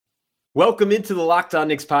Welcome into the Locked On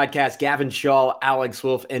Knicks podcast. Gavin Shaw, Alex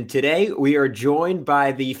Wolf, and today we are joined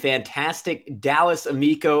by the fantastic Dallas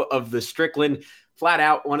Amico of the Strickland. Flat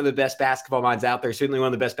out, one of the best basketball minds out there. Certainly one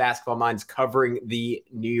of the best basketball minds covering the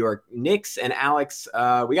New York Knicks. And Alex,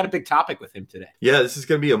 we got a big topic with him today. Yeah, this is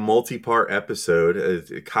going to be a multi-part episode,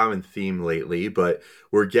 a common theme lately, but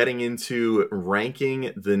we're getting into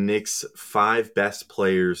ranking the Knicks' 5 best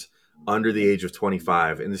players under the age of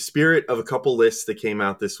 25. In the spirit of a couple lists that came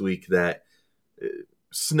out this week that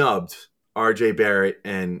snubbed RJ Barrett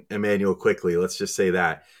and Immanuel Quickley, let's just say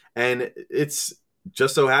that. And it's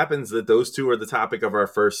just so happens that those two are the topic of our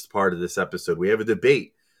first part of this episode. We have a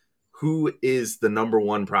debate. Who is the number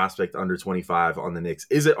one prospect under 25 on the Knicks?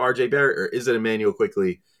 Is it RJ Barrett or is it Immanuel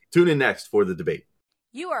Quickley? Tune in next for the debate.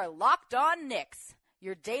 You are Locked On Knicks,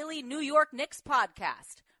 your daily New York Knicks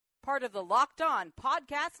podcast. Part of the Locked On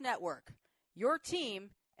Podcast Network. Your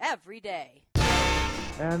team every day.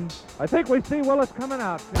 And I think we see Willis coming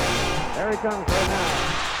out. There he comes right now.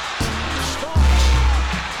 Starks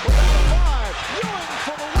without a 5. Ewing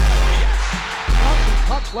for the win. Yes.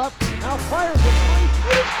 Puck left. Now fires it.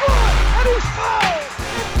 He's good. And he's fouled.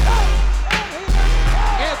 It's out. And he is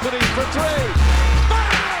fouled. Anthony for 3.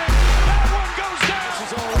 Bang! That one goes down. This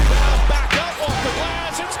is all rebound. Back up off the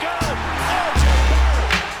glass. It's good. RJ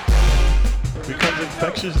Barrett. Becomes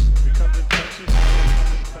infectious.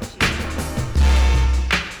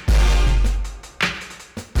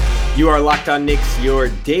 You are Locked On Knicks, your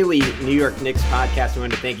daily New York Knicks podcast. We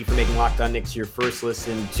want to thank you for making Locked On Knicks your first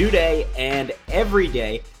listen today and every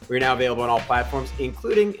day. We're now available on all platforms,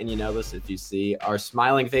 including, and you know this if you see our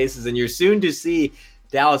smiling faces, and you're soon to see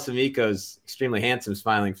Dallas Amico's extremely handsome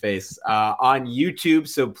smiling face on YouTube.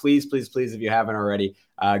 So please, if you haven't already,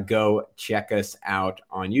 go check us out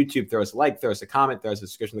on YouTube. Throw us a like, throw us a comment, throw us a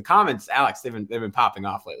subscription. The comments, Alex, they've been popping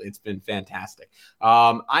off lately. It's been fantastic.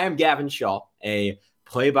 I am Gavin Shaw, a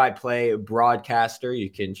play-by-play broadcaster. You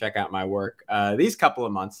can check out my work these couple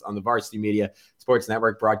of months on the Varsity Media Sports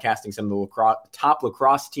Network, broadcasting some of the top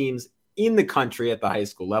lacrosse teams in the country at the high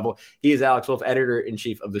school level. He is Alex Wolf,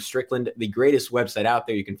 editor-in-chief of The Strickland, the greatest website out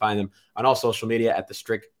there. You can find them on all social media at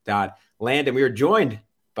thestrick.land. And we are joined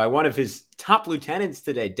by one of his top lieutenants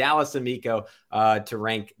today, Dallas Amico, to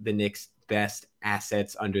rank the Knicks' best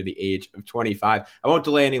assets under the age of 25. I won't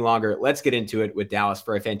delay any longer. Let's get into it with Dallas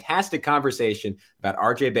for a fantastic conversation about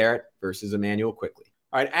RJ Barrett versus Immanuel Quickley.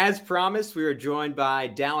 All right, as promised, we are joined by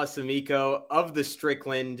Dallas Amico of the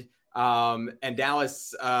Strickland. And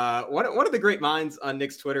Dallas, one of the great minds on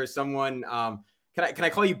Knicks Twitter, someone, can I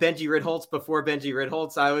call you Benji Ritholtz before Benji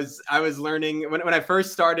Ritholtz? I was learning when I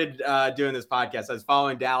first started doing this podcast, I was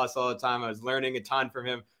following Dallas all the time. I was learning a ton from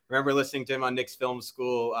him. Remember listening to him on Knicks Film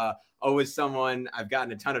School. Always someone I've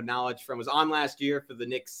gotten a ton of knowledge from. Was on last year for the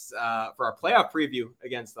Knicks for our playoff preview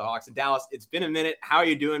against the Hawks. And Dallas, it's been a minute. How are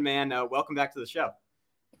you doing, man? Welcome back to the show.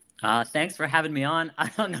 Thanks for having me on. I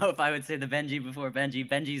don't know if I would say the Benji before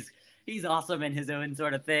Benji. He's awesome in his own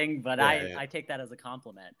sort of thing, but I take that as a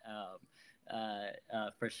compliment.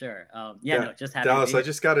 For sure. No, just happy. Dallas, I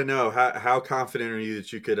just got to know how confident are you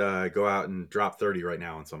that you could go out and drop 30 right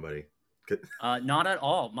now on somebody? Not at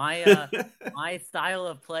all. My my style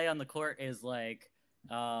of play on the court is like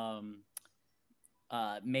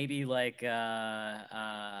maybe like a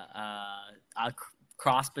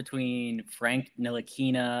cross between Frank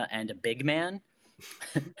Ntilikina and a big man.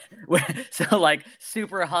 So like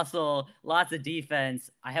super hustle, lots of defense.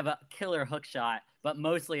 I have a killer hook shot, but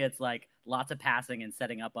mostly it's like lots of passing and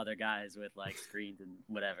setting up other guys with like screens and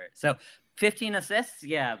whatever. So 15 assists,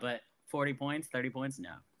 yeah, but 40 points, 30 points,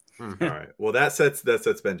 no. All right. Well, that sets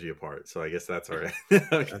Benji apart. So I guess that's all right.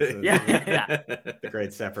 Okay. Yeah. The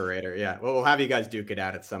great separator. Yeah. Well, we'll have you guys duke it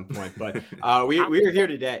out at some point. But we are here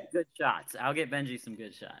today. Good shots. I'll get Benji some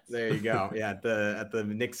good shots. There you go. Yeah. At the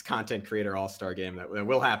Knicks Content Creator All-Star Game that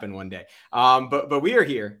will happen one day. But we are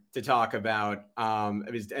here to talk about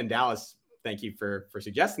and Dallas. Thank you for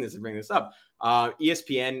suggesting this and bringing this up.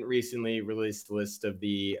 ESPN recently released a list of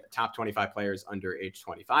the top 25 players under age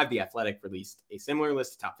 25. The Athletic released a similar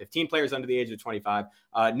list of top 15 players under the age of 25.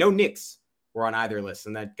 No Knicks were on either list,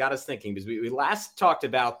 and that got us thinking because we last talked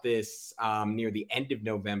about this near the end of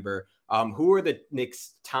November. Who are the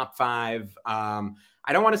Knicks' top 5? I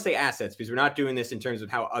don't want to say assets because we're not doing this in terms of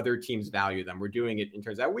how other teams value them. We're doing it in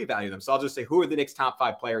terms of how we value them. So I'll just say who are the Knicks' top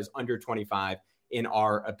 5 players under 25 in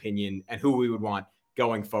our opinion, and who we would want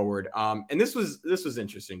going forward. And this was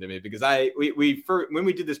interesting to me because when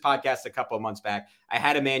we did this podcast a couple of months back, I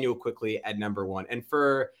had Immanuel Quickley at number 1. And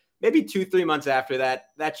for maybe 2-3 months after that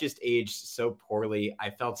just aged so poorly. I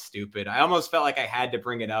felt stupid. I almost felt like I had to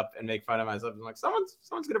bring it up and make fun of myself. I'm like, someone's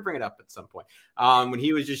going to bring it up at some point. When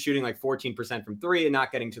he was just shooting like 14% from three and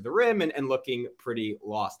not getting to the rim and looking pretty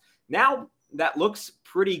lost. Now that looks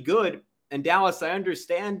pretty good. And Dallas, I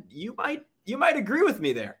understand you might agree with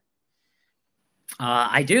me there.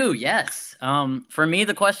 I do, yes. For me,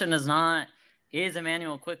 the question is not, is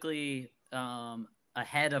Immanuel Quickley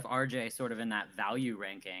ahead of RJ sort of in that value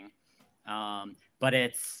ranking? But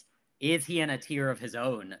is he in a tier of his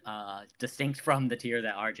own, distinct from the tier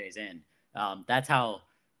that RJ's in? That's how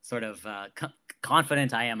sort of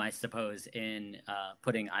confident I am, I suppose, in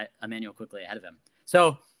putting Immanuel Quickley ahead of him.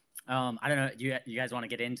 So I don't know. Do you guys want to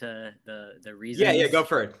get into the reasons? Yeah, go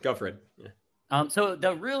for it. Yeah. So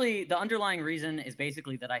the underlying reason is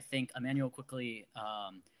basically that I think Immanuel Quickley,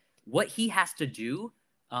 what he has to do,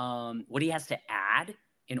 what he has to add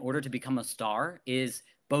in order to become a star is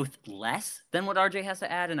both less than what RJ has to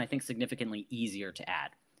add, and I think significantly easier to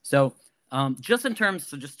add. So just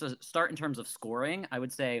to start in terms of scoring, I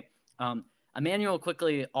would say Immanuel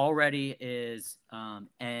Quickley already is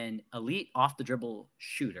an elite off the dribble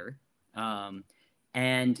shooter,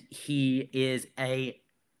 and he is a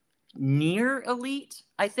near elite,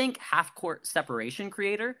 I think, half court separation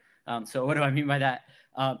creator. So what do I mean by that?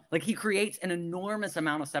 Like he creates an enormous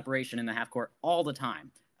amount of separation in the half court all the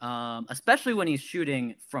time, especially when he's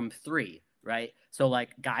shooting from three, right? So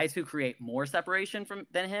like guys who create more separation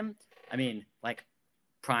than him, I mean, like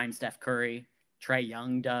prime Steph Curry, Trae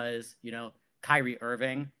Young does, Kyrie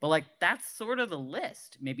Irving, but like that's sort of the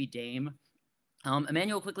list. Maybe Dame.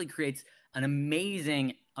 Immanuel Quickley creates an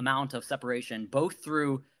amazing amount of separation, both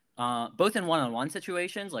in one-on-one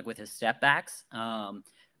situations, like with his step backs,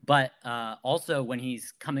 but also when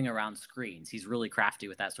he's coming around screens. He's really crafty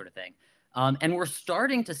with that sort of thing. And we're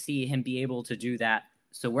starting to see him be able to do that.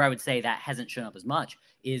 So where I would say that hasn't shown up as much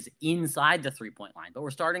is inside the three-point line, but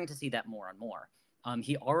we're starting to see that more and more.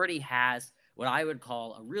 He already has what I would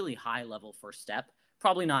call a really high-level first step.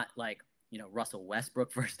 Probably not like, Russell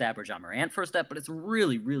Westbrook first step or John Morant first step, but it's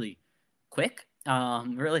really, really quick,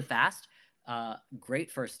 really fast.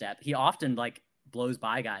 Great first step. He often blows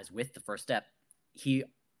by guys with the first step. He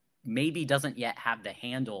maybe doesn't yet have the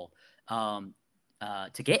handle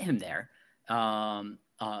to get him there,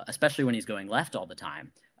 especially when he's going left all the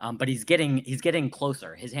time. But he's getting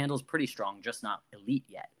closer. His handle's pretty strong, just not elite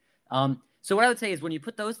yet. So what I would say is when you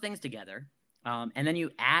put those things together, and then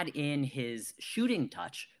you add in his shooting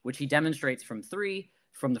touch, which he demonstrates from three,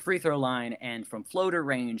 from the free throw line, and from floater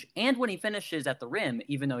range, and when he finishes at the rim,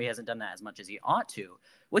 even though he hasn't done that as much as he ought to,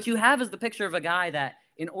 what you have is the picture of a guy that,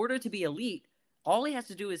 in order to be elite, all he has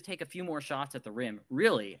to do is take a few more shots at the rim,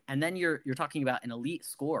 really, and then you're talking about an elite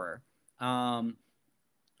scorer,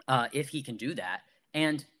 if he can do that.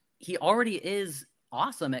 And he already is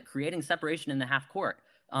awesome at creating separation in the half court.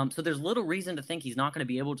 So there's little reason to think he's not going to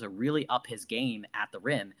be able to really up his game at the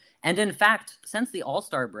rim. And in fact, since the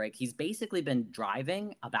All-Star break, he's basically been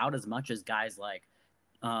driving about as much as guys like,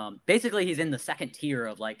 basically he's in the second tier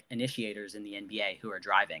of initiators in the NBA who are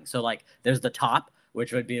driving. So there's the top,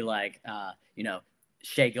 which would be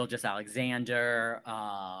Shai Gilgeous-Alexander,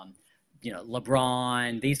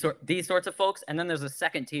 LeBron, these sorts of folks. And then there's a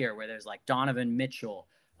second tier where there's Donovan Mitchell.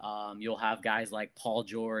 You'll have guys like Paul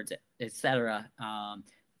George, etc.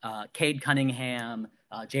 Cade Cunningham,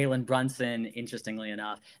 Jalen Brunson, interestingly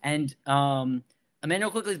enough. And Immanuel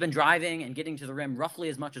Quickley's been driving and getting to the rim roughly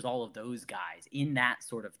as much as all of those guys in that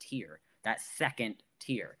sort of tier, that second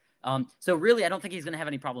tier. So really, I don't think he's going to have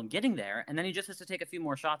any problem getting there. And then he just has to take a few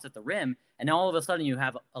more shots at the rim. And now all of a sudden you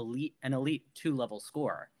have an elite two-level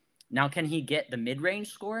scorer. Now, can he get the mid-range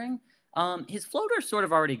scoring? His floater's sort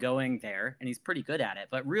of already going there, and he's pretty good at it.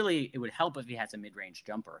 But really, it would help if he has a mid-range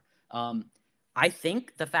jumper. I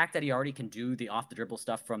think the fact that he already can do the off-the-dribble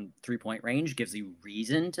stuff from three-point range gives you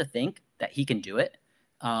reason to think that he can do it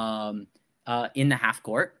in the half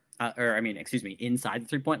court. Inside the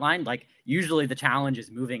three-point line. Usually the challenge is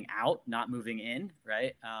moving out, not moving in,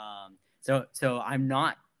 right? So I'm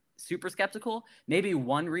not super skeptical. Maybe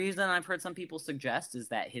one reason I've heard some people suggest is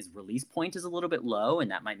that his release point is a little bit low,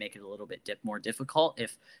 and that might make it a little bit more difficult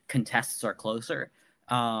if contests are closer.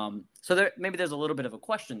 So maybe there's a little bit of a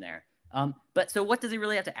question there. But so what does he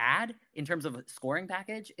really have to add in terms of a scoring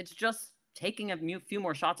package? It's just taking a few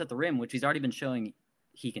more shots at the rim, which he's already been showing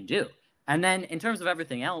he can do. And then in terms of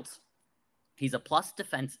everything else, he's a plus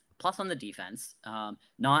on the defense,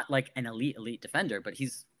 not an elite defender, but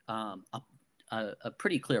he's a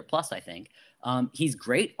pretty clear plus, I think. He's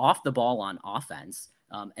great off the ball on offense,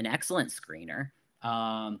 an excellent screener.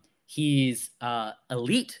 He's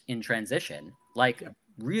elite in transition.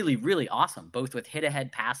 really, really awesome, both with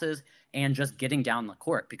hit-ahead passes and just getting down the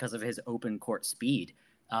court because of his open court speed.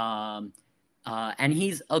 And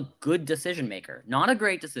he's a good decision maker. Not a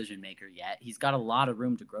great decision maker yet. He's got a lot of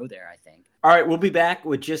room to grow there, I think. All right, we'll be back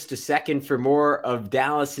with just a second for more of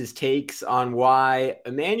Dallas's takes on why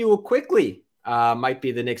Immanuel Quickley might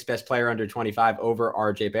be the Knicks' best player under 25 over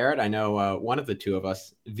RJ Barrett. I know one of the two of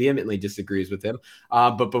us vehemently disagrees with him.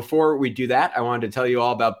 But before we do that, I wanted to tell you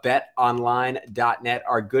all about betonline.net,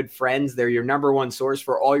 our good friends. They're your number one source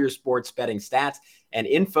for all your sports betting stats and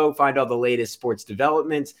info. Find all the latest sports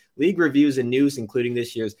developments, league reviews, and news, including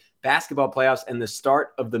this year's basketball playoffs and the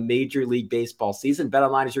start of the Major League Baseball season.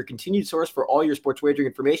 BetOnline is your continued source for all your sports wagering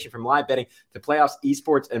information, from live betting to playoffs,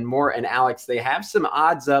 esports, and more. And Alex, they have some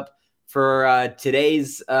odds up for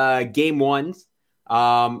today's game ones.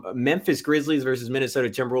 Memphis Grizzlies versus Minnesota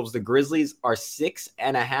Timberwolves. The Grizzlies are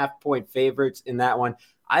 6.5-point favorites in that one.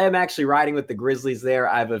 I am actually riding with the Grizzlies there.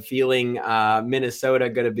 I have a feeling Minnesota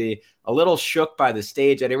going to be a little shook by the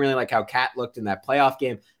stage. I didn't really like how Cat looked in that playoff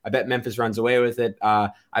game. I bet Memphis runs away with it.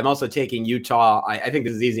 I'm also taking Utah. I think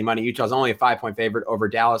this is easy money. Utah's only a 5-point favorite over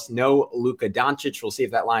Dallas. No Luka Doncic. We'll see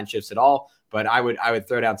if that line shifts at all. But I would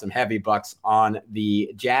throw down some heavy bucks on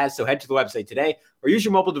the Jazz. So head to the website today or use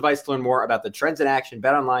your mobile device to learn more about the trends in action.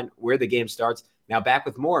 Bet online where the game starts. Now back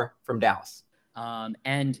with more from Dallas.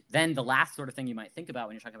 And then the last sort of thing you might think about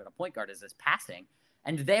when you're talking about a point guard is his passing.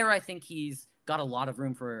 And there, I think he's got a lot of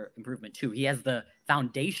room for improvement too. He has the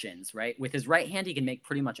foundations, right? With his right hand, he can make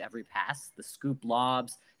pretty much every pass, the scoop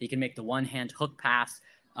lobs. He can make the one-hand hook pass.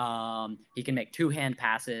 He can make two-hand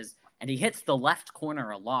passes. And he hits the left corner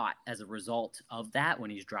a lot as a result of that when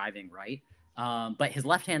he's driving right. But his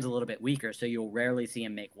left hand's a little bit weaker, so you'll rarely see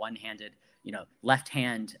him make one-handed, left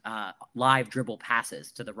hand live dribble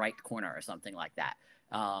passes to the right corner or something like that.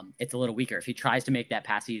 It's a little weaker. If he tries to make that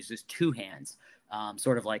pass, he uses two hands,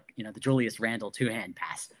 sort of like, the Julius Randle two-hand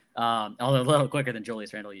pass. Although a little quicker than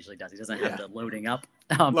Julius Randle usually does. He doesn't have the loading up.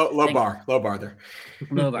 Low bar there.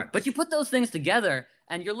 Low bar. But you put those things together,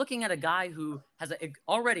 and you're looking at a guy who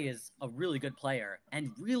already is a really good player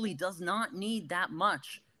and really does not need that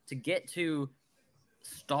much to get to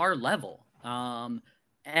star level.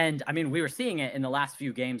 And I mean, we were seeing it in the last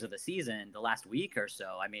few games of the season, the last week or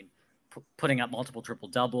so. I mean, putting up multiple triple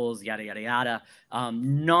doubles, yada, yada, yada.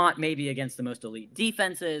 Not maybe against the most elite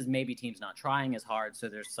defenses, maybe teams not trying as hard. So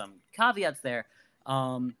there's some caveats there.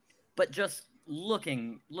 But just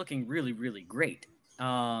looking really, really great.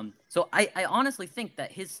 So I honestly think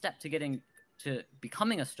that his step to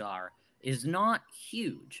becoming a star is not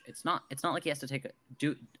huge. It's not like he has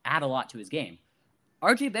to add a lot to his game.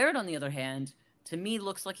 RJ Barrett, on the other hand, to me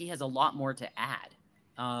looks like he has a lot more to add.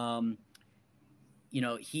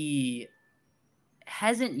 He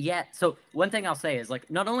hasn't yet. So one thing I'll say is,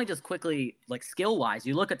 not only just quickly, skill wise,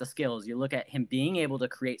 you look at the skills, you look at him being able to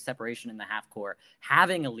create separation in the half court,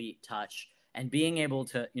 having elite touch, and being able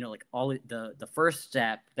to, all the first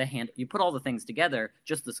step, the hand, you put all the things together,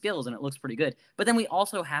 just the skills, and it looks pretty good. But then we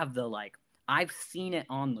also have the, I've seen it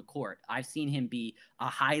on the court. I've seen him be a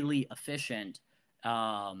highly efficient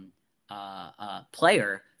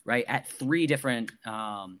player, right, at three different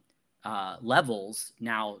levels.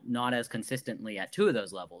 Now, not as consistently at two of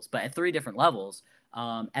those levels, but at three different levels,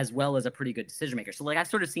 as well as a pretty good decision maker. So, I've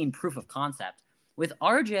sort of seen proof of concept. With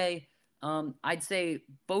RJ, I'd say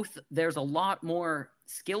both there's a lot more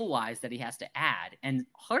skill-wise that he has to add, and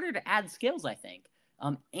harder to add skills, I think.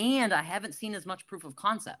 And I haven't seen as much proof of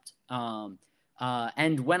concept.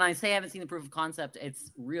 And when I say I haven't seen the proof of concept,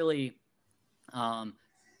 it's really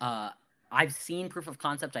I've seen proof of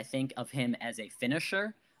concept, I think, of him as a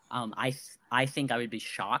finisher. I think I would be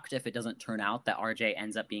shocked if it doesn't turn out that RJ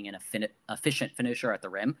ends up being an efficient finisher at the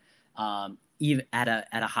rim, even at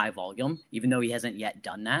a high volume, even though he hasn't yet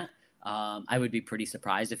done that. I would be pretty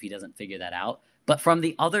surprised if he doesn't figure that out. But from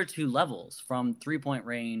the other two levels, from 3-point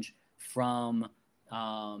range, from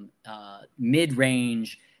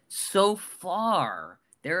mid-range, so far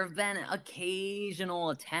there have been occasional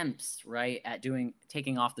attempts, right, at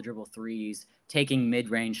taking off the dribble threes, taking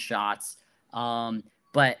mid-range shots,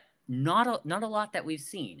 but not a lot that we've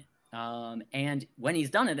seen. And when he's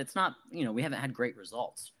done it, it's not, we haven't had great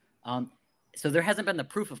results. So there hasn't been the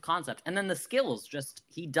proof of concept. And then the skills,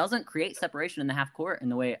 he doesn't create separation in the half court in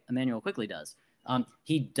the way Immanuel Quickley does.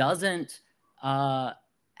 He doesn't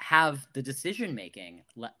have the decision-making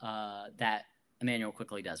that Immanuel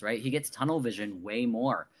Quickley does, right? He gets tunnel vision way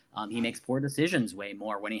more. He makes poor decisions way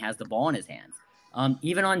more when he has the ball in his hands.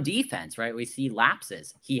 Even on defense, right? We see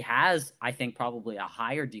lapses. He has, I think, probably a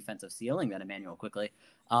higher defensive ceiling than Immanuel Quickley.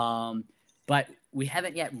 But we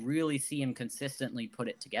haven't yet really seen him consistently put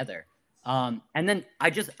it together. And then I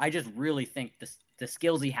just really think the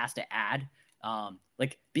skills he has to add,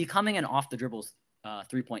 like becoming an off the dribbles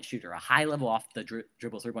 3-point shooter, a high level off the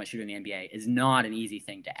dribble 3-point shooter in the NBA is not an easy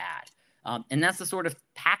thing to add. And that's the sort of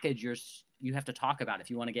package you have to talk about if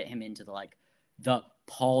you want to get him into the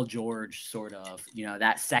Paul George sort of,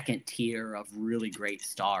 that second tier of really great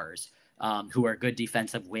stars who are good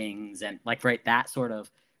defensive wings and that sort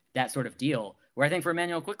of deal. Where I think for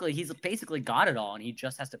Immanuel Quickley, he's basically got it all and he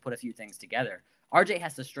just has to put a few things together. RJ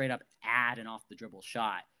has to straight up add an off the dribble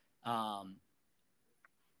shot. And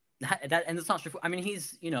it's not true. I mean,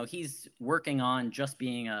 he's working on just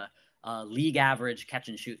being a league average catch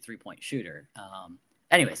and shoot 3-point shooter.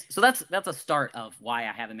 Anyways, so that's a start of why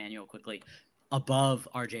I have Immanuel Quickley above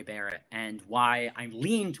RJ Barrett and why I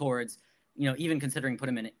lean towards, even considering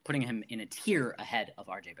putting him in a tier ahead of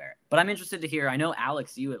RJ Barrett. But I'm interested to hear, I know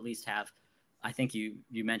Alex, you at least have, I think you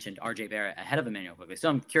mentioned RJ Barrett ahead of Immanuel Quickley. So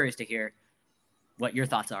I'm curious to hear what your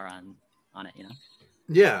thoughts are on it,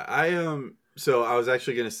 Yeah, so I was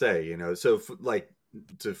actually going to say,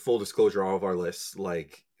 to full disclosure, all of our lists,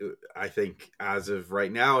 I think as of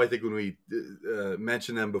right now, I think when we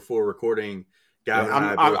mentioned them before recording, Gavin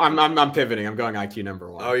I'm pivoting. I'm going IQ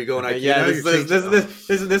number 1. Oh, you're going IQ? Yeah,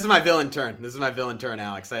 this is my villain turn. This is my villain turn,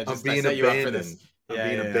 Alex. I set you up for this. I'm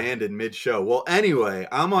being abandoned mid-show. Well, anyway,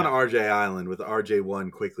 I'm on RJ Island with RJ 1,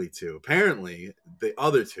 Quickley 2. Apparently, the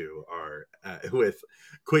other two are with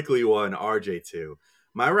Quickley 1, RJ 2.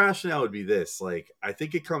 My rationale would be this. I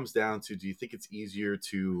think it comes down to, do you think it's easier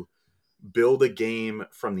to build a game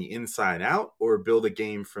from the inside out or build a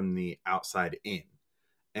game from the outside in?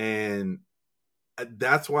 And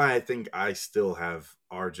that's why I think I still have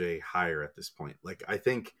RJ higher at this point. I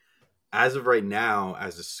think as of right now,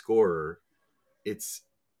 as a scorer, it's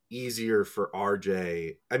easier for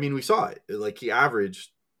RJ. I mean, we saw it. He averaged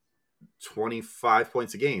 25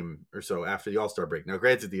 points a game or so after the All-Star break. Now,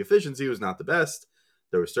 granted, the efficiency was not the best.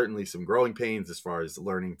 There was certainly some growing pains as far as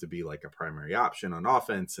learning to be a primary option on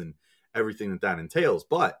offense and everything that entails.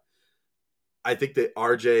 But I think that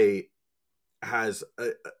RJ has,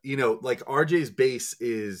 RJ's base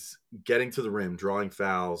is getting to the rim, drawing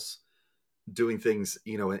fouls, doing things,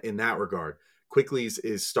 in that regard. Quickley's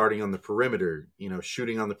is starting on the perimeter,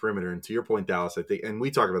 shooting on the perimeter. And to your point, Dallas, I think, and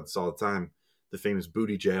we talk about this all the time, the famous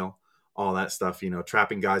booty jail, all that stuff,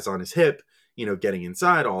 trapping guys on his hip, getting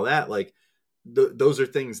inside, all that. Those are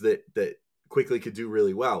things that Quickley could do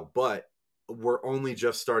really well. But we're only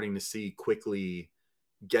just starting to see Quickley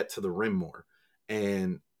get to the rim more.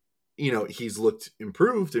 And, he's looked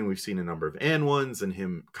improved, and we've seen a number of and ones and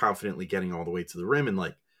him confidently getting all the way to the rim. And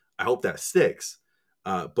I hope that sticks.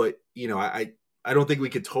 But, I don't think we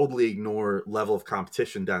could totally ignore level of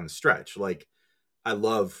competition down the stretch. I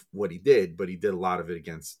love what he did, but he did a lot of it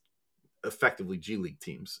against effectively G League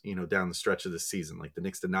teams, down the stretch of the season. The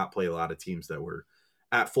Knicks did not play a lot of teams that were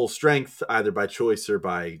at full strength, either by choice or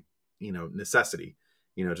by, necessity,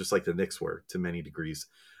 just like the Knicks were to many degrees.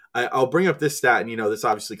 I'll bring up this stat, and, this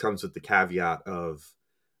obviously comes with the caveat of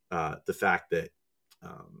the fact that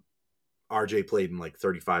RJ played in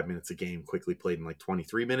 35 minutes a game, Quickley played in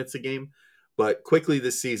 23 minutes a game. But Quickley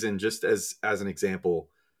this season, just as an example,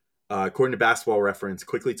 according to Basketball Reference,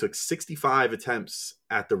 Quickley took 65 attempts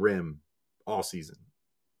at the rim all season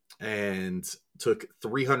and took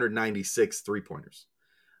 396 3-pointers.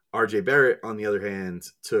 RJ Barrett, on the other hand,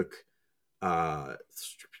 took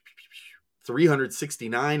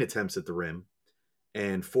 369 attempts at the rim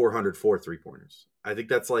and 404 3-pointers. I think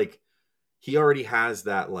that's he already has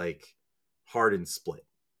that hardened split.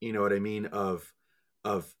 You know what I mean? Of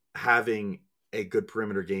having a good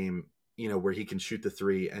perimeter game, where he can shoot the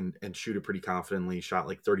three and shoot it pretty confidently. Shot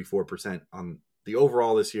 34% on the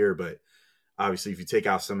overall this year, but obviously if you take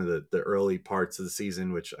out some of the early parts of the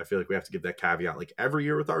season, which I feel like we have to give that caveat every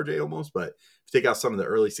year with RJ almost, but if you take out some of the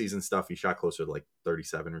early season stuff, he shot closer to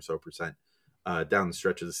 37 or so percent down the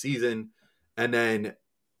stretch of the season. And then,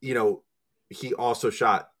 he also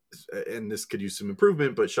shot, and this could use some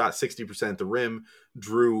improvement, but shot 60% at the rim,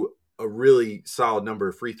 drew a really solid number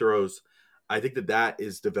of free throws. I think that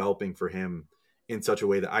is developing for him in such a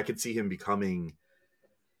way that I could see him becoming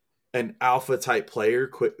an alpha type player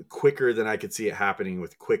quicker than I could see it happening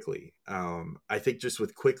with Quickley. I think just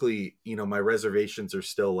with Quickley, my reservations are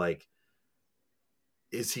still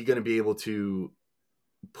is he going to be able to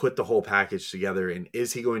put the whole package together? And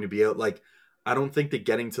is he going to be able, I don't think that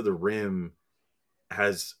getting to the rim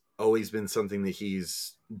has always been something that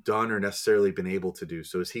he's done or necessarily been able to do.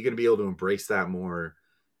 So is he going to be able to embrace that more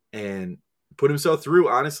and put himself through,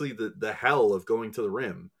 honestly, the hell of going to the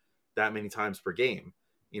rim that many times per game?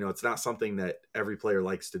 It's not something that every player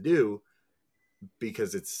likes to do.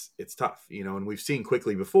 because it's tough, you know, and we've seen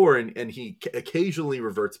Quickly before, and he occasionally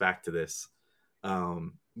reverts back to this,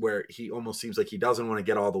 where he almost seems like he doesn't want to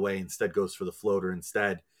get all the way, instead goes for the floater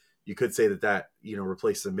instead. You could say that, you know,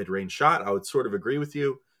 replaces a mid-range shot. I would sort of agree with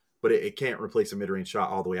you, but it can't replace a mid-range shot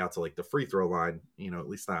all the way out to like the free throw line, you know, at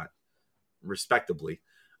least not respectably.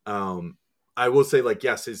 I will say, like,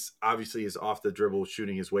 yes, his off the dribble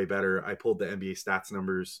shooting is way better. I pulled the NBA stats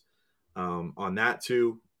numbers on that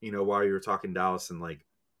too, you know, while you were talking Dallas, and like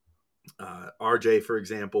RJ, for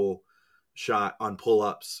example, shot on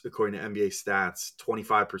pull-ups, according to NBA stats,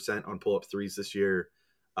 25% on pull-up threes this year,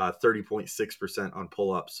 30.6% on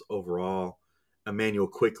pull-ups overall. Emmanuel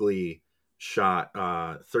Quickly shot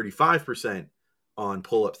 35% on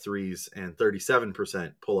pull-up threes and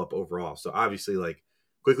 37% pull-up overall. So obviously, like,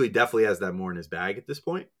 Quickly definitely has that more in his bag at this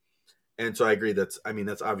point. And so I agree, that's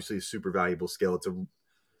obviously a super valuable skill. It's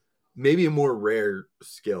maybe a more rare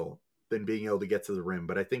skill than being able to get to the rim,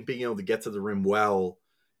 but I think being able to get to the rim well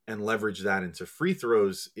and leverage that into free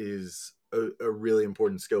throws is a really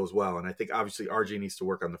important skill as well. And I think obviously RJ needs to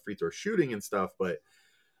work on the free throw shooting and stuff, but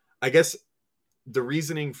I guess the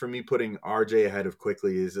reasoning for me putting RJ ahead of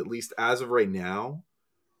Quickly is, at least as of right now,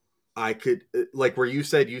 I could, like where you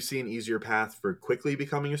said you see an easier path for Quickly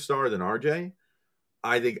becoming a star than RJ.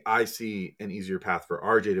 I think I see an easier path for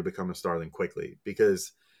RJ to become a star than Quickly,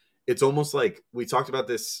 because it's almost like we talked about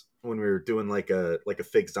this when we were doing like a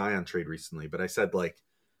fake Zion trade recently, but I said, like,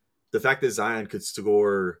 the fact that Zion could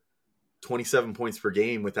score 27 points per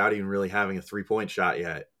game without even really having a 3-point shot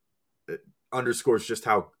yet, it underscores just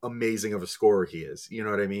how amazing of a scorer he is. You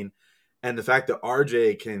know what I mean? And the fact that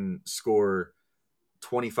RJ can score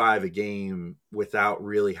 25 a game without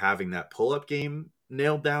really having that pull-up game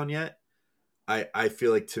nailed down yet, I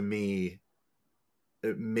feel like, to me,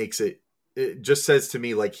 it just says to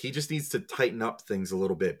me, like, he just needs to tighten up things a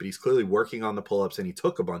little bit, but he's clearly working on the pull-ups, and he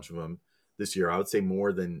took a bunch of them this year. I would say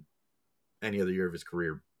more than any other year of his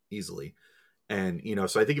career easily. And, you know,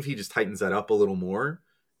 so I think if he just tightens that up a little more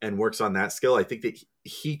and works on that skill, I think that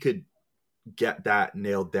he could get that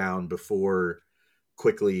nailed down before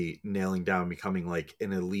Quickly nailing down becoming like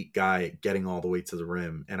an elite guy, getting all the way to the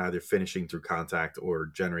rim and either finishing through contact or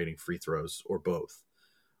generating free throws, or both.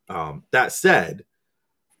 That said,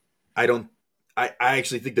 I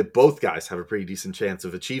actually think that both guys have a pretty decent chance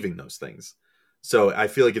of achieving those things. So I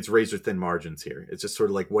feel like it's razor thin margins here. It's just sort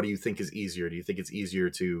of like, what do you think is easier? Do you think it's easier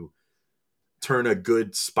to turn a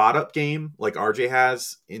good spot up game like RJ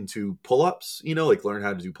has into pull-ups, you know, like learn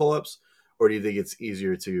how to do pull-ups? Or do you think it's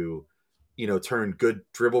easier to, you know, turn good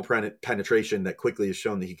dribble penetration that Quickly has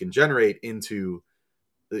shown that he can generate into,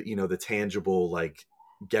 you know, the tangible, like,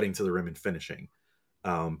 getting to the rim and finishing?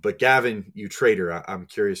 But Gavin, you trader, I'm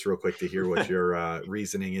curious real quick to hear what your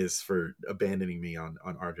reasoning is for abandoning me on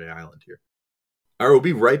RJ Island here. All right, we'll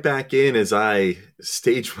be right back in as I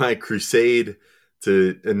stage my crusade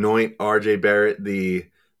to anoint RJ Barrett the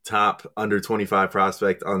top under 25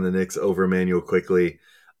 prospect on the Knicks over Emmanuel Quickly.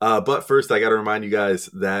 But first, I got to remind you guys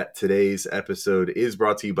that today's episode is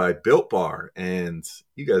brought to you by Built Bar. And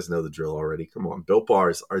you guys know the drill already. Come on. Built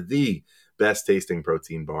Bars are the best tasting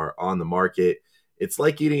protein bar on the market. It's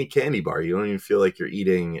like eating a candy bar. You don't even feel like you're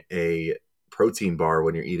eating a protein bar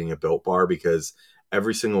when you're eating a Built Bar, because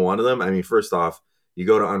every single one of them, I mean, first off, you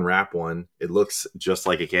go to unwrap one, it looks just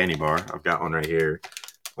like a candy bar. I've got one right here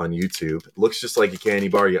on YouTube. It looks just like a candy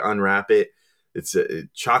bar. You unwrap it. It's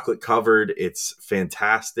chocolate covered. It's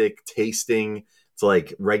fantastic tasting. It's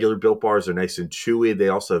like regular Built Bars are nice and chewy. They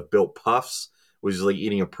also have Built Puffs, which is like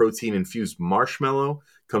eating a protein infused marshmallow.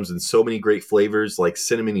 Comes in so many great flavors like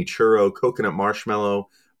cinnamony churro, coconut marshmallow,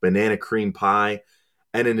 banana cream pie.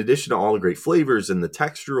 And in addition to all the great flavors and the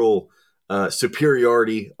textural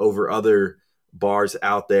superiority over other bars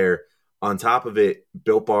out there, on top of it,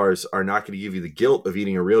 Built Bars are not going to give you the guilt of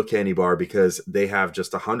eating a real candy bar, because they have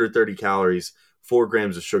just 130 calories, 4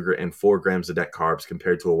 grams of sugar, and 4 grams of net carbs,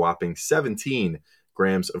 compared to a whopping 17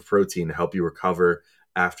 grams of protein to help you recover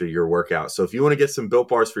after your workout. So if you want to get some Built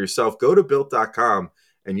Bars for yourself, go to Built.com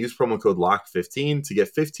and use promo code LOCKED15 to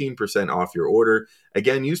get 15% off your order.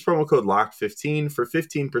 Again, use promo code LOCKED15 for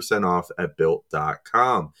 15% off at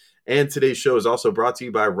Built.com. And today's show is also brought to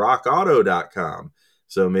you by RockAuto.com.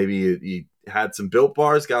 So maybe you had some Built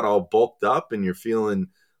Bars, got all bulked up, and you're feeling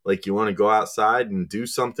like you want to go outside and do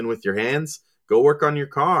something with your hands. Go work on your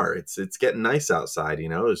car. It's getting nice outside, you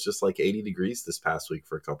know. It's just like 80 degrees this past week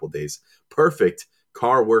for a couple of days. Perfect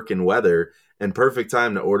car working weather, and perfect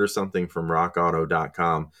time to order something from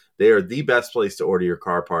RockAuto.com. They are the best place to order your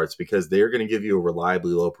car parts, because they're going to give you a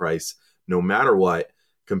reliably low price no matter what,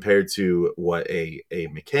 compared to what a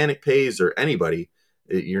mechanic pays or anybody.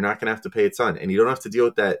 You're not going to have to pay a ton, and you don't have to deal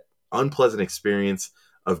with that unpleasant experience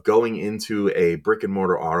of going into a brick and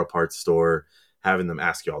mortar auto parts store, having them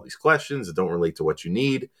ask you all these questions that don't relate to what you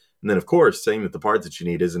need. And then, of course, saying that the parts that you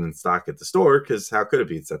need isn't in stock at the store, because how could it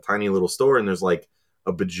be? It's a tiny little store, and there's like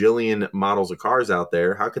a bajillion models of cars out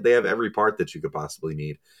there. How could they have every part that you could possibly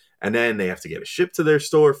need? And then they have to get it shipped to their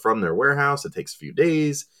store from their warehouse. It takes a few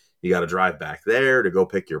days. You got to drive back there to go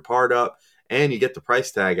pick your part up, and you get the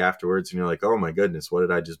price tag afterwards, and you're like, oh my goodness, what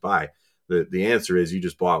did I just buy? The answer is you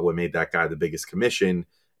just bought what made that guy the biggest commission,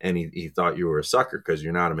 and he thought you were a sucker because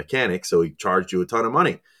you're not a mechanic, so he charged you a ton of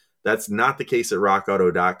money. That's not the case at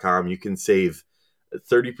rockauto.com. You can save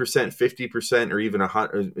 30%, 50%, or even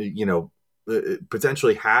 100,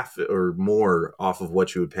 potentially half or more off of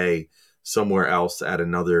what you would pay somewhere else at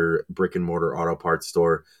another brick and mortar auto parts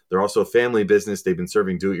store. They're also a family business. They've been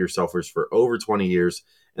serving do-it-yourselfers for over 20 years,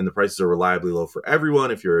 and the prices are reliably low for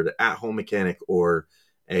everyone. If you're an at-home mechanic or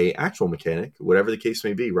a actual mechanic, whatever the case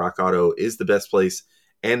may be, Rock Auto is the best place,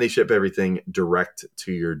 and they ship everything direct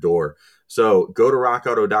to your door. So go to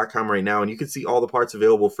rockauto.com right now, and you can see all the parts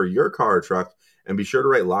available for your car or truck, and be sure to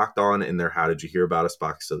write Locked On in their How Did You Hear About Us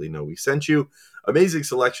box so they know we sent you. Amazing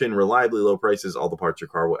selection, reliably low prices, all the parts your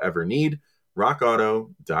car will ever need.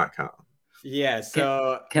 rockauto.com. Yeah,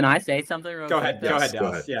 so... Can I say something real quick? Go ahead,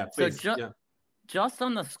 Dallas. Yeah, please. So just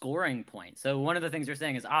on the scoring point, so one of the things you're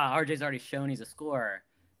saying is, RJ's already shown he's a scorer,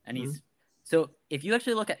 and he's... So if you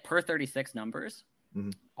actually look at per 36 numbers,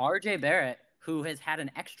 RJ Barrett, who has had an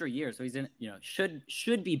extra year, so he's in,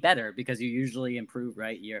 should be better because you usually improve,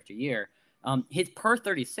 right, year after year. His per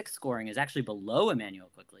 36 scoring is actually below Immanuel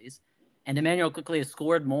Quickley's, and Immanuel Quickley has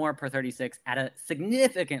scored more per 36 at a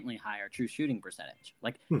significantly higher true shooting percentage.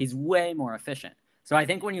 Like, he's way more efficient. So I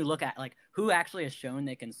think when you look at like who actually has shown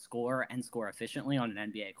they can score and score efficiently on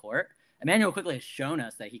an NBA court, Immanuel Quickley has shown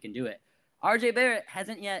us that he can do it. RJ Barrett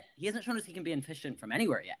hasn't shown us he can be efficient from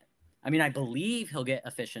anywhere yet. I mean, I believe he'll get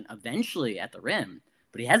efficient eventually at the rim,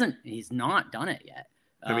 but he's not done it yet.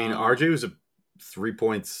 I mean, RJ was 3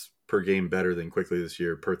 points per game better than Quickley this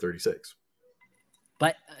year per 36.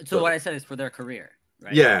 But what I said is for their career,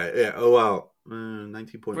 right? Yeah. Oh, well,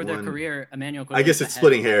 19.1. For their career, Immanuel Quickley. I guess it's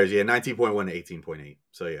splitting hairs. Yeah, 19.1 to 18.8.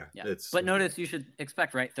 So, yeah. But notice you should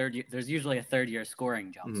expect, right, there's usually a third-year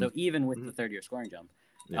scoring jump. So even with the third-year scoring jump,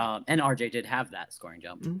 and RJ did have that scoring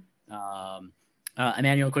jump,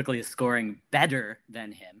 Immanuel Quickley is scoring better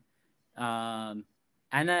than him.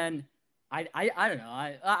 And then I don't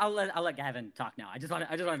know. I'll let Gavin talk now. I just wanted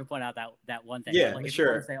to point out that one thing. Yeah, like, if sure.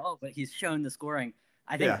 you want to say, but he's shown the scoring.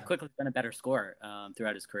 I think Quickley's been a better scorer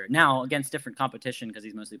throughout his career. Now against different competition because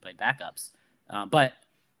he's mostly played backups. But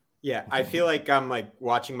yeah, I feel like I'm like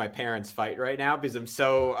watching my parents fight right now because I'm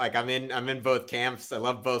so like I'm in both camps. I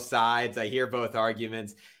love both sides. I hear both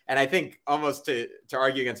arguments, and I think almost to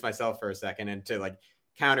argue against myself for a second and to like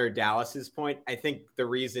counter Dallas's point, I think the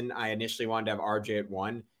reason I initially wanted to have RJ at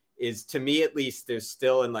 1 is, to me at least, there's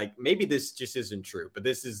still, and like maybe this just isn't true, but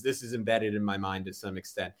this is embedded in my mind to some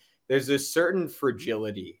extent. There's a certain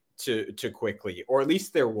fragility to Quickley, or at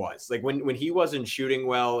least there was. Like when he wasn't shooting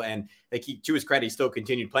well, and like to his credit, he still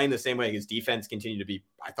continued playing the same way. His defense continued to be,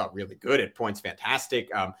 I thought, really good at points, fantastic.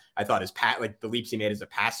 I thought his the leaps he made as a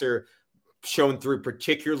passer shown through,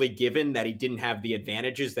 particularly given that he didn't have the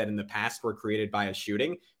advantages that in the past were created by his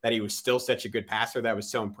shooting, that he was still such a good passer. That was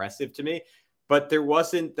so impressive to me. But there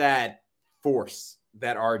wasn't that force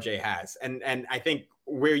that RJ has. And I think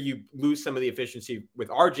where you lose some of the efficiency with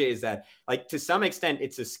RJ is that, like, to some extent,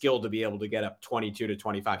 it's a skill to be able to get up 22 to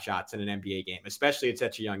 25 shots in an NBA game, especially at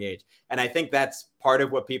such a young age. And I think that's part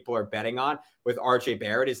of what people are betting on with RJ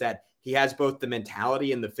Barrett, is that he has both the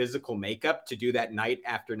mentality and the physical makeup to do that night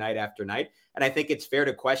after night after night. And I think it's fair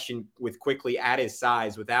to question with Quickley at his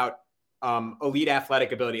size without elite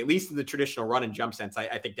athletic ability, at least in the traditional run and jump sense.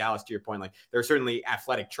 I think, Dallas, to your point, like there are certainly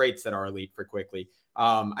athletic traits that are elite for Quickley.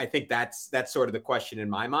 I think that's sort of the question in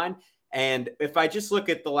my mind. And if I just look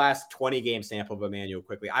at the last 20 game sample of Immanuel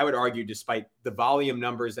Quickley, I would argue, despite the volume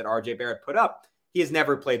numbers that RJ Barrett put up, he has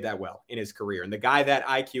never played that well in his career. And the guy that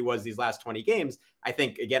IQ was these last 20 games, I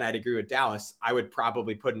think, again, I'd agree with Dallas, I would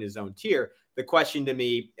probably put in his own tier. The question to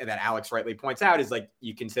me that Alex rightly points out is, like,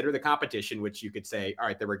 you consider the competition, which you could say, all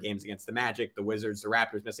right, there were games against the Magic, the Wizards, the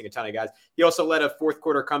Raptors, missing a ton of guys. He also led a fourth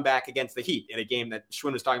quarter comeback against the Heat in a game that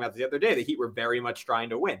Schwinn was talking about the other day. The Heat were very much trying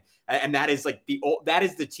to win. And that is like that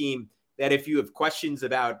is the team that, if you have questions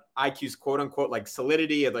about IQ's quote unquote like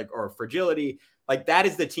solidity or fragility, like that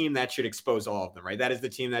is the team that should expose all of them, right? That is the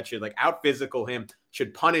team that should like out physical him,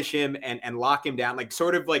 should punish him and lock him down, like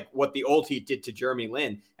sort of like what the old Heat did to Jeremy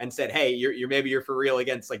Lin and said, hey, you're for real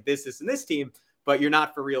against like this and this team. but you're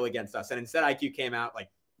not for real against us. And instead IQ came out, like,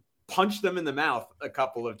 punched them in the mouth a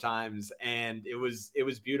couple of times, and it was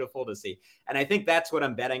beautiful to see. And I think that's what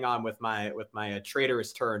I'm betting on with my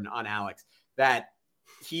traitorous turn on Alex, that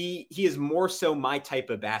he is more so my type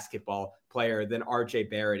of basketball player than RJ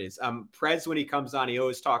Barrett is. Prez, when he comes on, he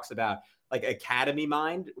always talks about like academy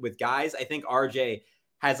mind with guys. I think RJ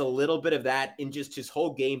has a little bit of that, in just his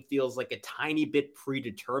whole game feels like a tiny bit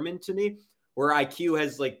predetermined to me, where IQ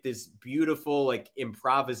has like this beautiful, like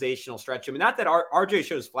improvisational stretch. I mean, not that RJ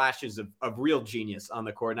shows flashes of real genius on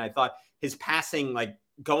the court. And I thought his passing, like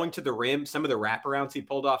going to the rim, some of the wraparounds he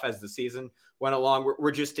pulled off as the season went along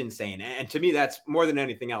were just insane. And to me, that's more than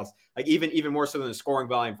anything else, like even more so than the scoring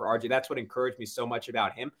volume for RJ. That's what encouraged me so much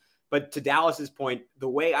about him. But to Dallas's point, the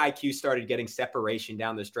way IQ started getting separation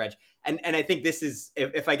down the stretch, and I think this is,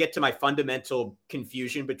 if I get to my fundamental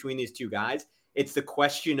confusion between these two guys, it's the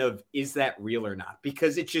question of, is that real or not?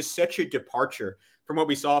 Because it's just such a departure from what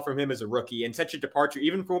we saw from him as a rookie, and such a departure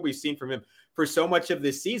even from what we've seen from him for so much of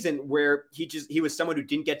this season, where he was someone who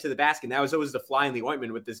didn't get to the basket. And that was always the fly in the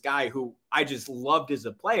ointment with this guy who I just loved as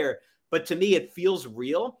a player. But to me, it feels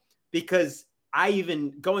real, because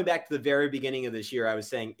going back to the very beginning of this year, I was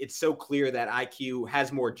saying it's so clear that IQ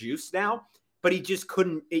has more juice now, but he just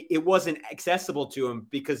couldn't, it wasn't accessible to him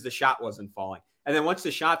because the shot wasn't falling. And then once the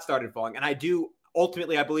shot started falling, and I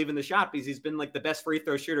believe in the shot, because he's been like the best free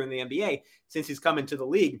throw shooter in the NBA since he's come into the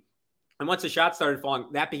league. And once the shot started falling,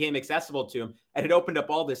 that became accessible to him, and it opened up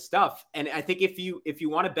all this stuff. And I think if you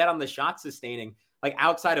want to bet on the shot sustaining, like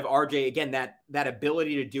outside of RJ, again, that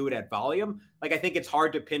ability to do it at volume, like I think it's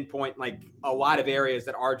hard to pinpoint like a lot of areas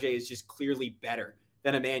that RJ is just clearly better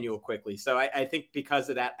than Immanuel Quickley. So I think because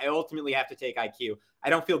of that, I ultimately have to take IQ. I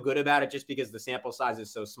don't feel good about it just because the sample size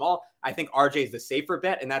is so small. I think RJ is the safer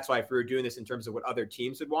bet, and that's why if we were doing this in terms of what other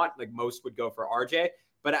teams would want, like most would go for RJ.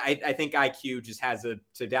 But I think IQ just has,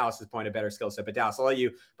 to Dallas's point, a better skill set. But Dallas, I'll let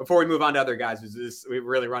you, before we move on to other guys, we're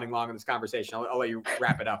really running long in this conversation. I'll let you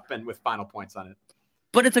wrap it up and with final points on it.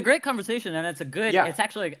 But it's a great conversation, and it's a good, it's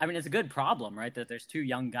actually, I mean, it's a good problem, right? That there's two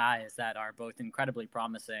young guys that are both incredibly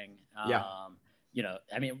promising. You know,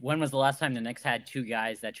 I mean, when was the last time the Knicks had two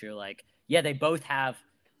guys that you're like, yeah, they both have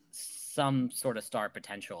some sort of star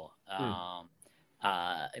potential,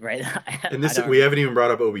 right? And we haven't even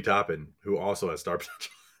brought up Obi Toppin, who also has star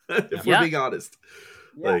potential. If we're being honest,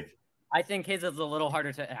 like I think his is a little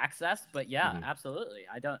harder to access, but absolutely,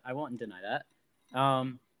 I won't deny that.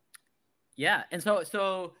 And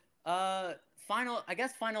so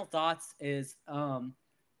final thoughts is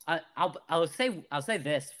I'll say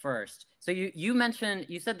this first. So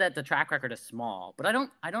you said that the track record is small, but I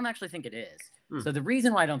don't actually think it is. So the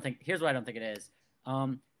reason why here's why I don't think it is.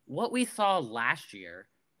 What we saw last year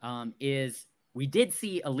is we did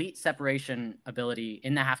see elite separation ability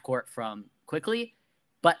in the half court from Quickley,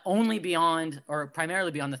 but only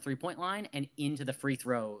primarily beyond the 3-point line and into the free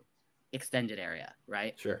throw extended area,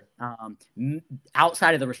 right? Sure.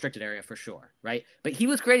 Outside of the restricted area for sure, right? But he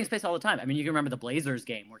was creating space all the time. I mean, you can remember the Blazers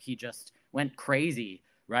game where he just went crazy,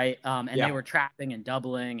 right? They were trapping and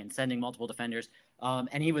doubling and sending multiple defenders,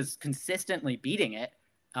 and he was consistently beating it,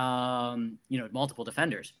 multiple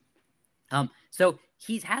defenders. So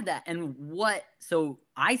he's had that. And so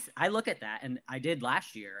I look at that, and I did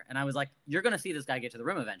last year, and I was like, you're going to see this guy get to the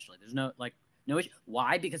rim eventually. There's no issue.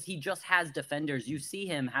 Why? Because he just has defenders. You see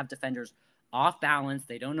him have defenders off balance.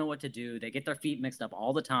 They don't know what to do. They get their feet mixed up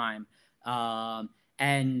all the time.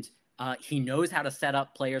 And he knows how to set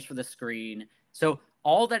up players for the screen. So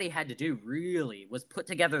all that he had to do really was put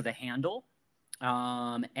together the handle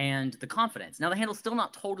and the confidence. Now the handle's still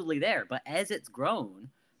not totally there, but as it's grown,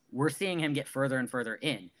 we're seeing him get further and further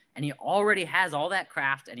in. And he already has all that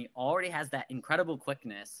craft, and he already has that incredible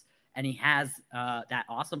quickness, and he has that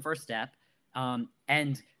awesome first step.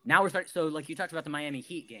 And now we're starting. So like you talked about the Miami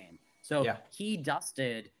Heat game. So he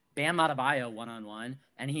dusted Bam Adebayo one-on-one,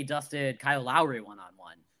 and he dusted Kyle Lowry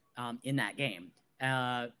one-on-one in that game.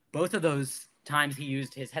 Both of those times he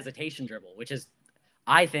used his hesitation dribble, which is,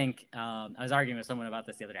 I think, I was arguing with someone about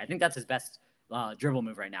this the other day. I think that's his best dribble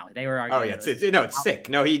move right now. They were arguing. It's sick.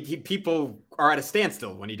 No, he people are at a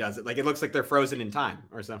standstill when he does it. Like it looks like they're frozen in time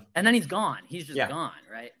or something. And then he's gone. He's just gone,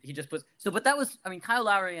 right? He just puts. So, but that was, I mean, Kyle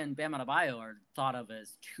Lowry and Bam Adebayo are thought of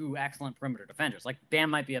as two excellent perimeter defenders. Like Bam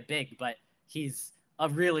might be a big, but he's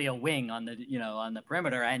really a wing on the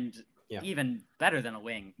perimeter, and even better than a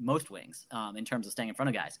wing, most wings, in terms of staying in front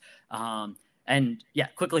of guys. And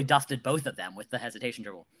quickly dusted both of them with the hesitation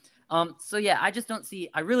dribble. I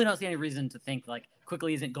really don't see any reason to think like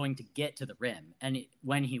Quickley isn't going to get to the rim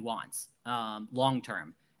when he wants, long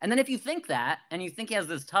term. And then if you think that, and you think he has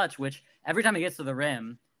this touch, which every time he gets to the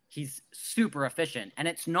rim, he's super efficient. And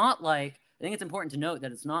it's not like, I think it's important to note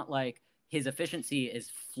that it's not like his efficiency is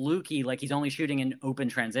fluky, like he's only shooting in open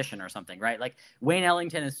transition or something, right? Like Wayne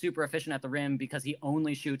Ellington is super efficient at the rim because he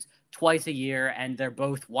only shoots twice a year and they're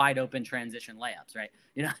both wide open transition layups, right?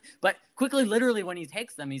 But Quickley, literally when he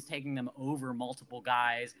takes them, he's taking them over multiple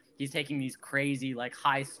guys. He's taking these crazy like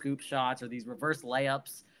high scoop shots or these reverse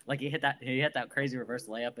layups. Like he hit that crazy reverse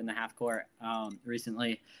layup in the half court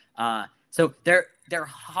recently. So they're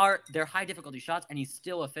high difficulty shots and he's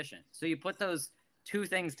still efficient. So you put those two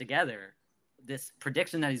things together, this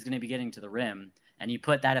prediction that he's going to be getting to the rim, and you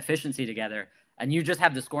put that efficiency together, and you just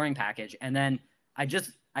have the scoring package. And then I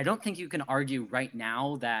don't think you can argue right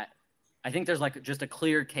now that I think there's like just a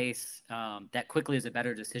clear case that Quickley is a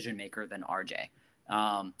better decision maker than RJ.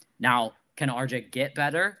 Now, can RJ get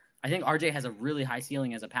better? I think RJ has a really high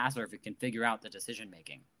ceiling as a passer if he can figure out the decision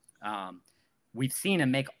making. We've seen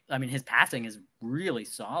him his passing is really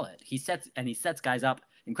solid. He sets guys up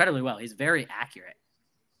incredibly well. He's very accurate.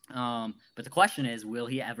 But the question is, will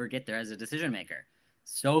he ever get there as a decision maker?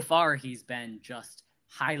 So far, he's been just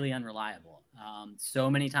highly unreliable. So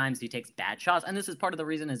many times he takes bad shots. And this is part of the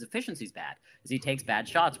reason his efficiency is bad, is he takes bad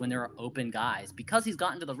shots when there are open guys because he's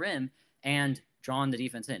gotten to the rim and drawn the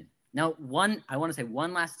defense in. Now, I want to say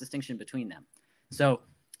one last distinction between them. So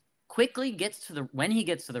Quickley when he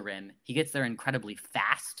gets to the rim, he gets there incredibly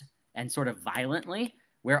fast and sort of violently,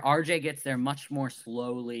 where RJ gets there much more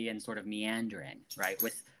slowly and sort of meandering, right?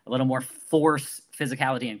 With a little more force,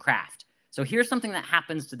 physicality, and craft. So here's something that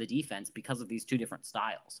happens to the defense because of these two different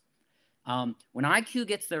styles. When IQ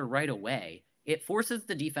gets there right away, it forces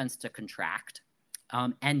the defense to contract.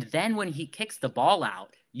 And then when he kicks the ball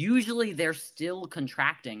out, usually they're still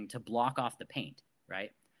contracting to block off the paint,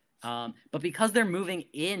 right? But because they're moving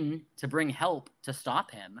in to bring help to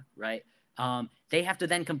stop him, right? They have to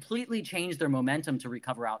then completely change their momentum to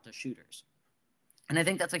recover out to shooters. And I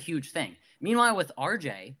think that's a huge thing. Meanwhile, with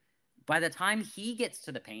RJ, by the time he gets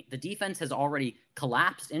to the paint, the defense has already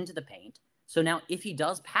collapsed into the paint. So now if he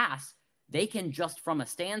does pass, they can just from a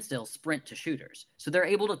standstill sprint to shooters. So they're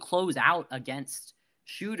able to close out against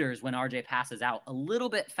shooters when RJ passes out a little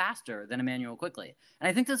bit faster than Immanuel Quickley. And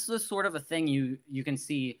I think this is sort of a thing you can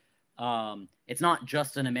see. It's not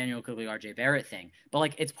just an Immanuel Quickley, RJ Barrett thing, but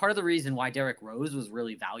like it's part of the reason why Derrick Rose was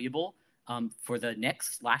really valuable for the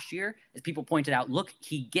Knicks last year, is people pointed out, look,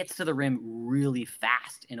 he gets to the rim really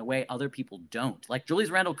fast in a way other people don't. Like Julius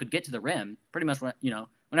Randle could get to the rim pretty much,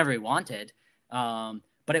 whenever he wanted,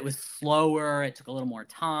 but it was slower. It took a little more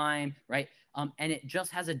time, right? And it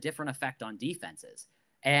just has a different effect on defenses.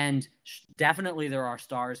 And definitely there are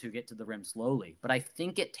stars who get to the rim slowly, but I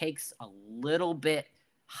think it takes a little bit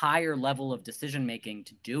higher level of decision-making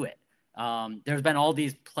to do it. There's been all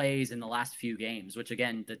these plays in the last few games, which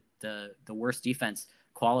again, the worst defense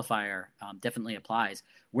qualifier definitely applies,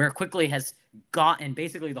 where Quickley has gotten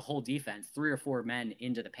basically the whole defense, 3 or 4 men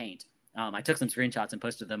into the paint. I took some screenshots and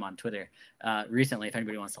posted them on Twitter recently, if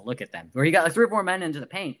anybody wants to look at them, where he got like 3 or 4 men into the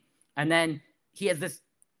paint, and then he has this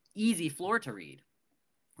easy floor to read,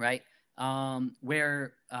 right? And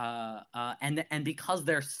because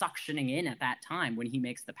they're suctioning in at that time when he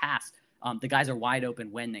makes the pass, the guys are wide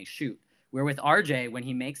open when they shoot. Where with RJ, when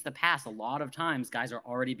he makes the pass, a lot of times guys are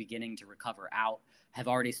already beginning to recover out, have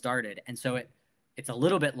already started, and so it's a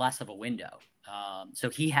little bit less of a window. So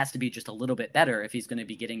he has to be just a little bit better if he's going to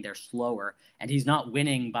be getting there slower, and he's not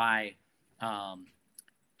winning by. And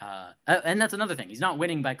that's another thing. He's not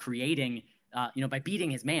winning by creating. By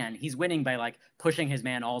beating his man. He's winning by like pushing his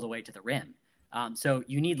man all the way to the rim. So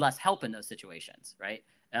you need less help in those situations, right?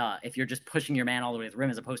 If you're just pushing your man all the way to the rim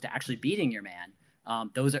as opposed to actually beating your man,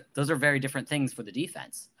 those are very different things for the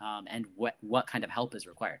defense, and what kind of help is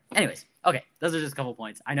required. Anyways, okay, those are just a couple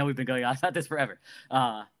points. I know we've been going on about this forever.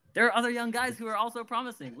 There are other young guys who are also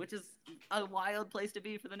promising, which is a wild place to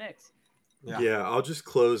be for the Knicks. Yeah, I'll just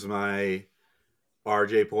close my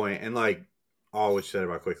RJ point, and like all what you said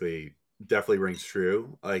about Quickley definitely rings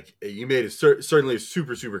true. Like you made certainly a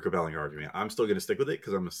super, super compelling argument. I'm still going to stick with it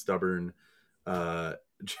because I'm a stubborn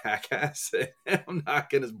jackass. I'm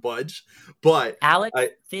not going to budge. But Alex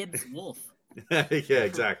Fibbs Wolf. Yeah,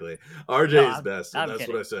 exactly. RJ is best. And that's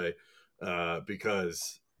what I say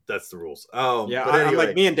because that's the rules. Anyway, I'm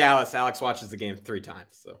like me and Dallas. Alex watches the game 3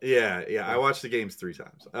 times. So yeah. I watched the games 3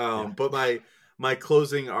 times. But my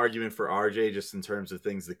closing argument for RJ, just in terms of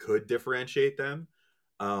things that could differentiate them,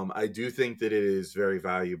 I do think that it is very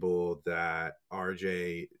valuable that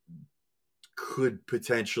RJ could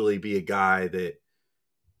potentially be a guy that,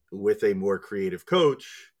 with a more creative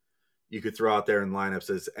coach, you could throw out there in lineups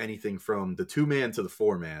as anything from the 2-man to the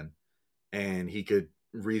 4-man, and he could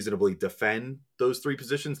reasonably defend those three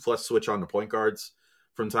positions, plus switch on the point guards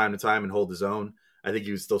from time to time and hold his own. I think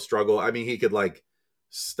he would still struggle. I mean, he could like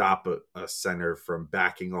stop a center from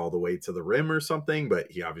backing all the way to the rim or something,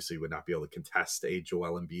 but he obviously would not be able to contest a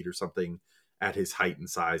Joel Embiid or something at his height and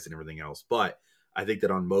size and everything else. But I think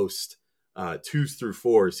that on most 2s through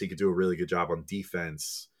 4s, he could do a really good job on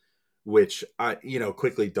defense, which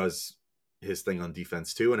quickly does his thing on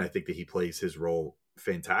defense too. And I think that he plays his role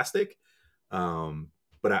fantastic.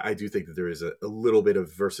 But I do think that there is a little bit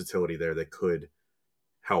of versatility there that could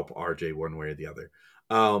help RJ one way or the other.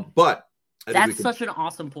 But I that's such an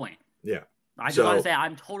awesome point. Yeah. I just want to say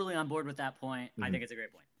I'm totally on board with that point. Mm-hmm. I think it's a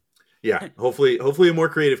great point. Yeah. Hopefully a more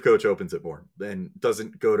creative coach opens it more and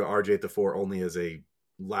doesn't go to RJ at the 4 only as a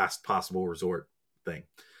last possible resort thing.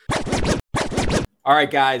 All right,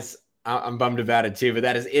 guys. I'm bummed about it too, but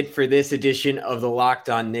that is it for this edition of the Locked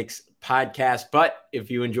On Knicks podcast. But if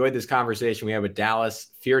you enjoyed this conversation we had with Dallas,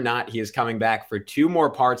 fear not, he is coming back for 2 more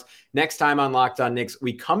parts. Next time on Locked On Knicks,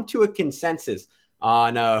 we come to a consensus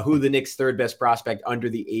on who the Knicks' 3rd best prospect under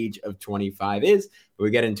the age of 25 is. But we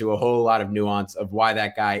get into a whole lot of nuance of why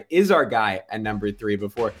that guy is our guy at number 3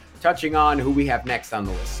 before touching on who we have next on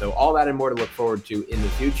the list. So all that and more to look forward to in the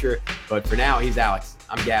future. But for now, he's Alex.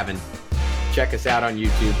 I'm Gavin. Check us out on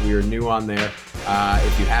YouTube. We are new on there.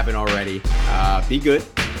 If you haven't already, be good.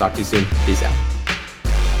 Talk to you soon. Peace out.